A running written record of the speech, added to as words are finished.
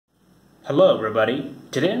Hello everybody.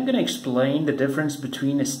 Today I'm going to explain the difference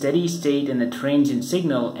between a steady state and a transient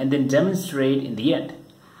signal and then demonstrate in the end.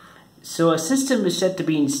 So a system is said to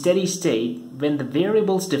be in steady state when the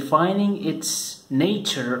variables defining its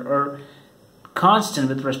nature are constant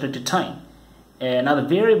with respect to time. Now the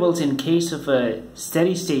variables in case of a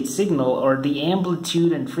steady state signal are the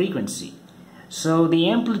amplitude and frequency. So the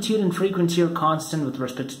amplitude and frequency are constant with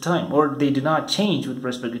respect to time, or they do not change with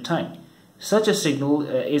respect to time. Such a signal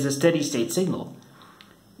is a steady state signal.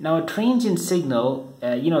 Now a transient signal,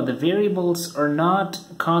 the variables are not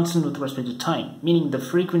constant with respect to time, meaning the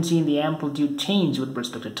frequency and the amplitude change with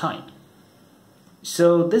respect to time.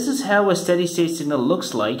 So this is how a steady state signal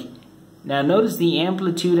looks like. Now notice the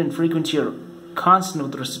amplitude and frequency are constant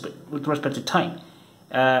with respect to time,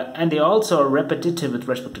 and they also are repetitive with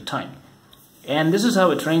respect to time. And this is how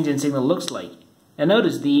a transient signal looks like. And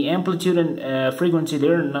notice the amplitude and frequency,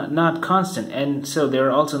 they're not constant, and so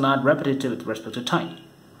they're also not repetitive with respect to time.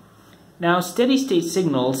 Now steady state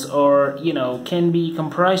signals are, can be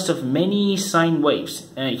comprised of many sine waves.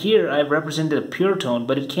 Here I've represented a pure tone,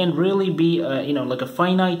 but it can really be like a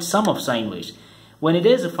finite sum of sine waves. When it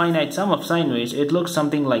is a finite sum of sine waves, it looks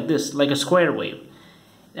something like this, like a square wave.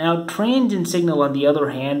 Now transient signal on the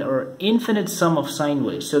other hand are infinite sum of sine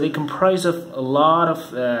waves, so they comprise of a lot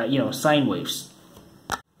of sine waves.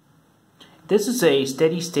 This is a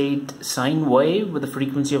steady state sine wave with a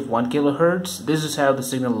frequency of 1 kilohertz. This is how the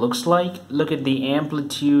signal looks like. Look at the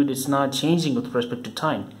amplitude, it's not changing with respect to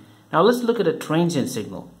time. Now let's look at a transient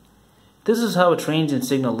signal. This is how a transient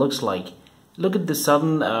signal looks like. Look at the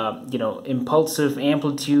sudden impulsive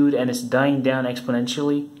amplitude, and it's dying down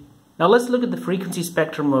exponentially. Now let's look at the frequency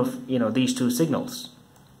spectrum of these two signals.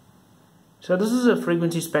 So this is a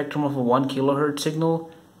frequency spectrum of a 1 kilohertz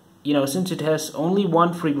signal. Since it has only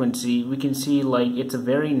one frequency, we can see like it's a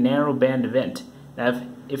very narrow band event. Now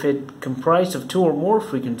if it comprised of two or more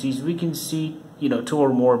frequencies, we can see two or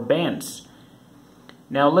more bands.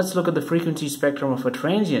 Now let's look at the frequency spectrum of a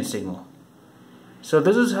transient signal. So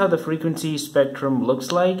this is how the frequency spectrum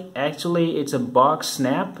looks like. Actually it's a box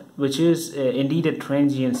snap, which is indeed a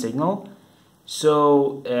transient signal.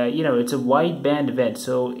 So it's a wide band event,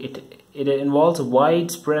 so it involves a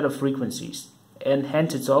wide spread of frequencies. And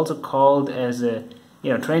hence it's also called as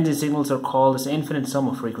transient signals are called as infinite sum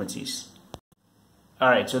of frequencies.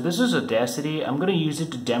 Alright, so this is Audacity. I'm going to use it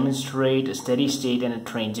to demonstrate a steady state and a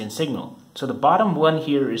transient signal. So the bottom one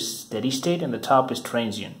here is steady state and the top is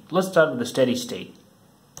transient. Let's start with the steady state.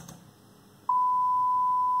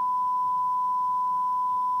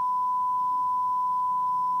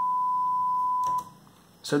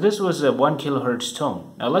 So this was a 1 kilohertz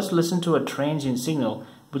tone. Now let's listen to a transient signal,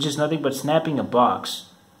 which is nothing but snapping a box.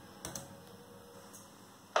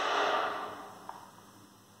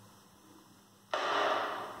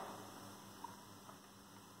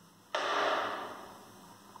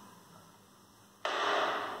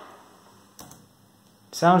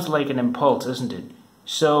 Sounds like an impulse, isn't it?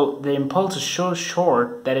 So the impulse is so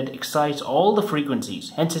short that it excites all the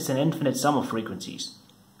frequencies, hence it's an infinite sum of frequencies.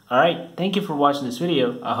 Alright, thank you for watching this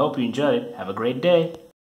video. I hope you enjoyed it. Have a great day.